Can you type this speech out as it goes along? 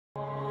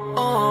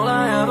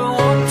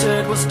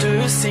was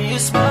to see you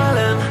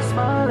smiling.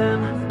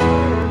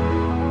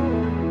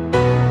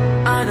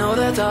 I know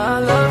that I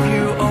love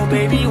you, oh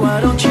baby, why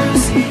don't you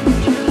see?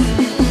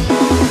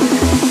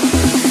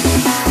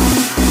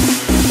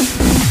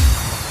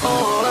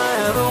 All I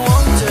ever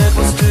wanted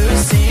was to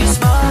see you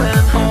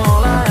smiling.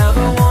 All I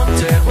ever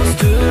wanted was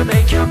to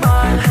make you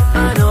mine.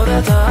 I know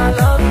that I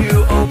love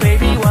you, oh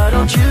baby, why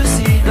don't you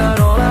see that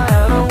all I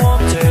ever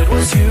wanted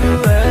was you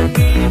and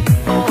me.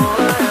 All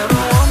I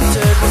ever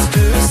wanted was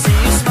to see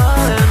you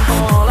smiling.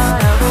 All I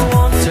ever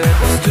wanted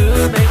was to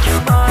make you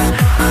mine.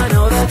 I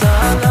know that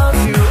I love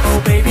you, oh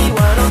baby,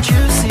 why don't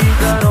you see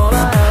that all I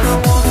ever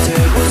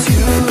wanted was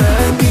you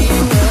and me.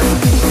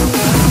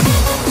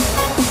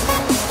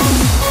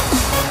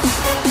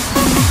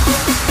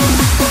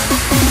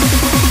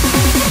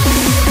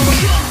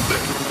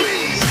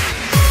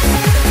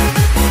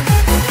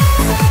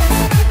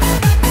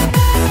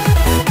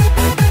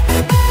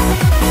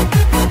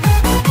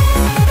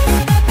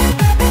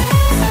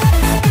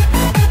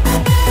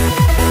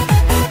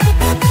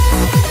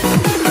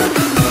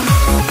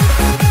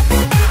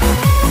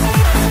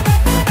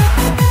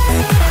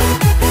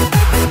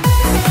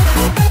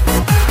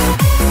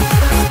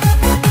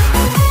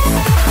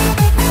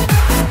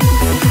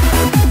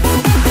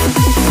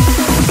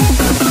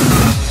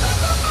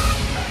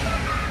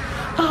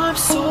 I'm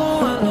so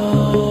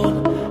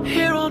alone,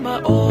 here on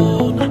my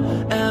own,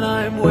 and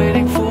I'm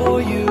waiting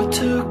for you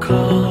to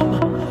come.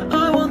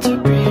 I want to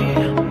be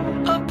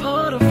a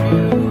part of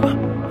you,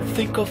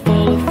 think of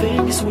all the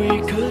things we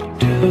could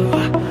do.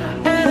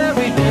 And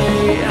every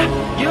day,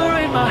 you're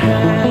in my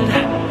head,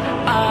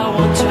 I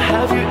want to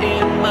have you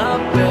in my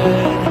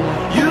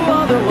bed. You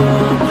are the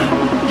one,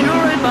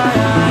 you're in my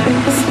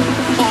eyes,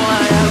 all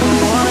I ever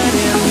wanted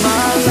in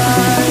my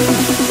life.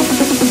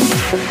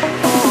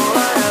 All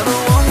I ever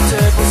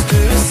wanted was to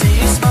see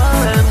you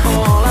smiling.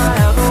 All I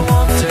ever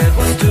wanted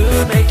was to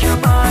make you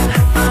mine.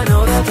 I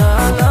know that I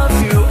love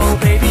you, oh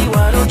baby,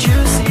 why don't you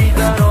see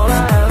that all I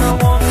ever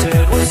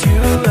wanted was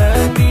you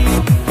and me.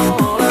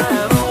 All I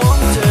ever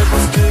wanted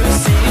was to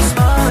see you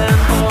smiling.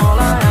 All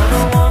I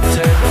ever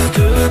wanted was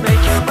to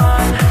make you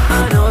mine.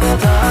 I know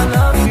that I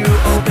love you,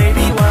 oh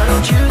baby, why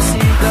don't you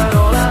see that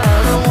all I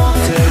ever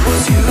wanted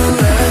was you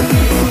and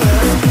me. All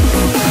I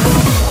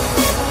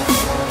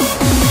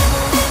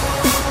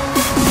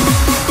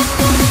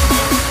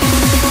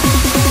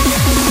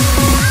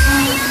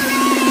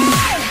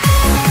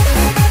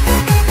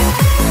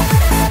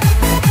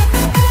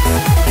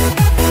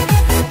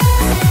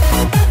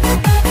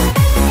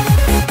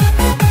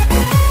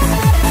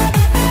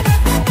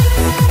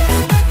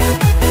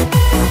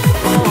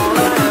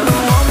ever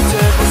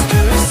wanted was to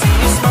see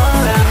you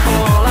smiling.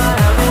 All I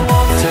ever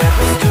wanted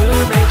was to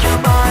make you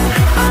mine.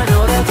 I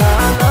know that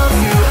I love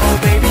you, oh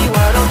baby,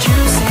 why don't you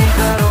see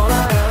that all I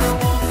ever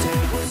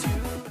wanted was you.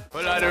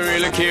 Well, I don't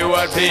really care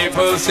what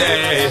people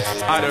say,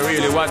 I don't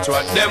really watch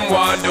what them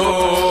want do.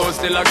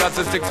 Still I got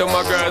to stick to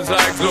my girls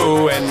like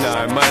glue, and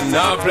I might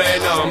not play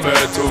number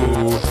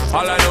two.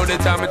 All I know the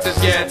time it is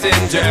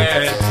getting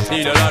jet.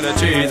 Need a lot of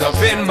trees up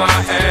in my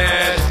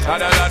head,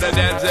 got a lot of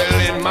dental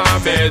in my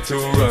bed to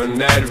run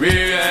that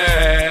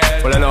real.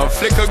 Well, I know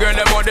flicker girl,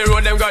 them on the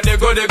road, them got the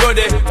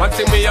goody. One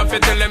thing me have to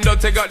tell them,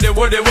 don't take out the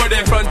woody.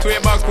 Front way,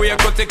 back way,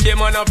 cut the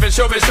came on off and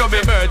show me.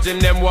 Virgin,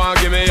 them want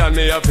give me, and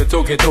me have to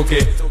took it.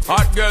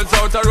 Hot girls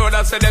out the road,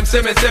 I say them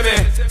see me.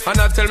 And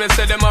I tell me,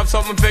 say them have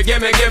something for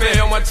gimme.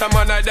 How much time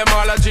I night, them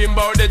all a dream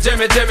about the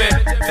Jimmy.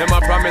 Them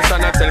a promise,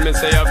 and I tell me,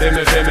 say you feel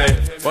me.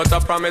 But a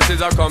promise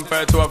is a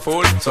compare to a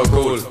fool, so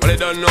cool. But they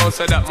don't know,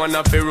 say that man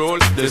have to rule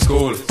the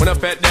school. When I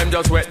pet them,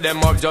 just wet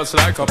them up just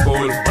like a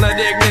pool. When I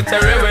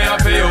dignitary way, I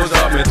feel use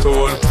up me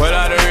tool. But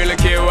I don't really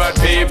care what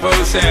people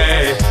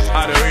say,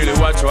 I don't really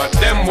watch what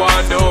them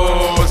want do.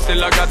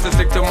 Still I got to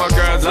stick to my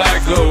girls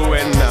like glue,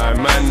 and I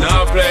might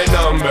not play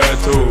number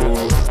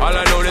two. All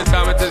I know this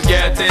time it is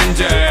getting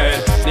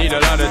jet. Need a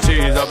lot of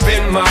cheese up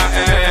in my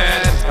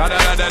head, got a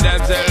lot of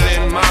dental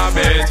in my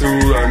bed to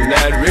run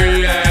that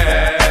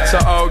real. So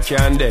how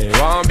can they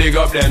want big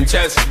up them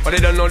chest, but they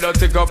don't know that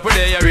to go up with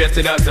they are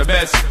rated as the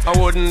best. I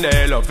wouldn't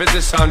they love it's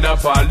the sound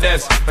of all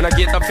this. When I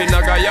get up in I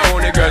got your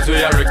own girls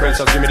with your request,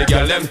 just give me the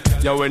girl them.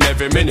 Yo, in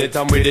every minute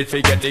I'm with it,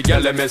 forget the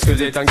girl them.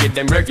 Excuse it and get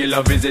them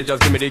regular visit,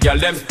 just give me the girl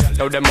them.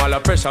 Now them all a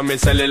pressure, me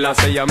sell it and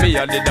say yeah, me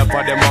I did that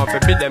for them off,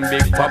 be them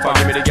big papa,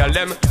 give me the girl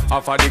them.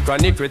 Off of the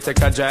chronic we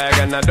take a drag,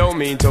 and I don't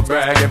mean to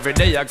brag. Every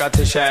day I got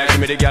to share, give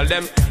me the girl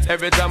them.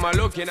 Every time I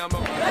look in I'm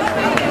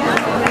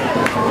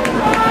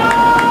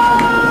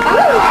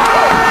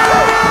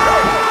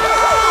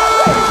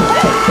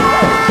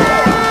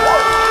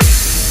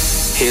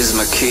Here's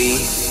my key,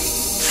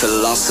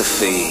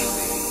 philosophy.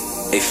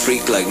 A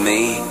freak like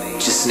me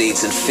just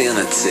needs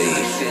infinity.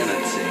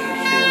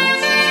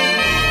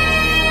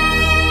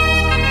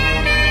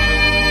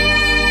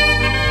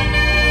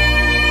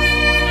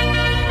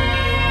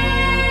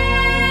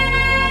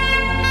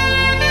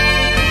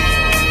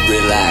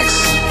 Relax,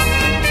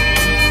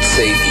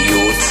 take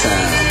your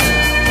time.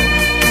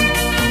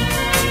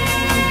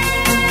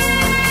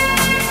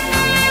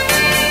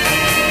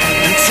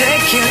 And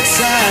take your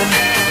time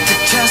to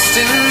trust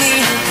in me,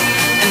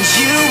 and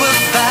you will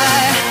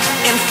find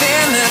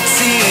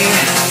infinity,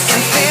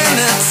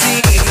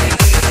 infinity.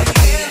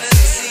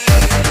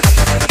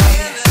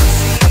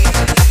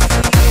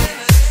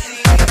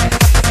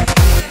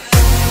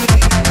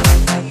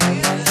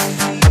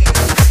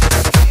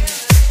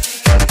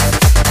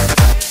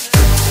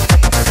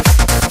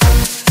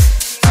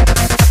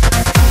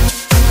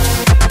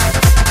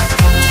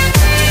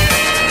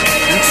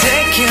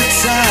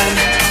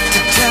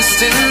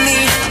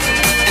 Destiny,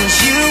 and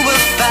you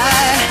will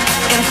find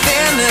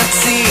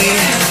infinity,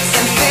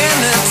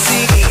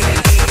 infinity.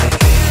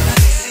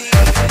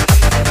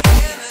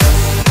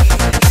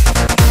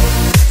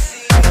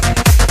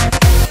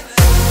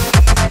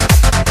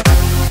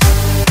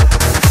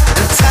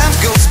 And time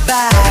goes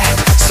by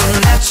so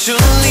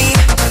naturally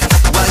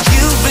while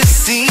you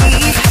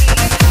receive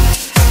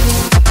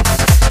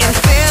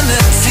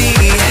infinity.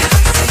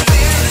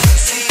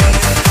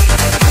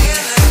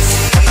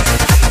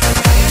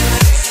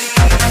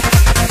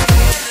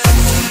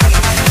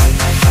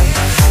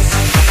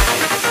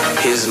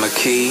 Here's my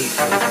key,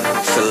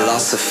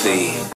 philosophy.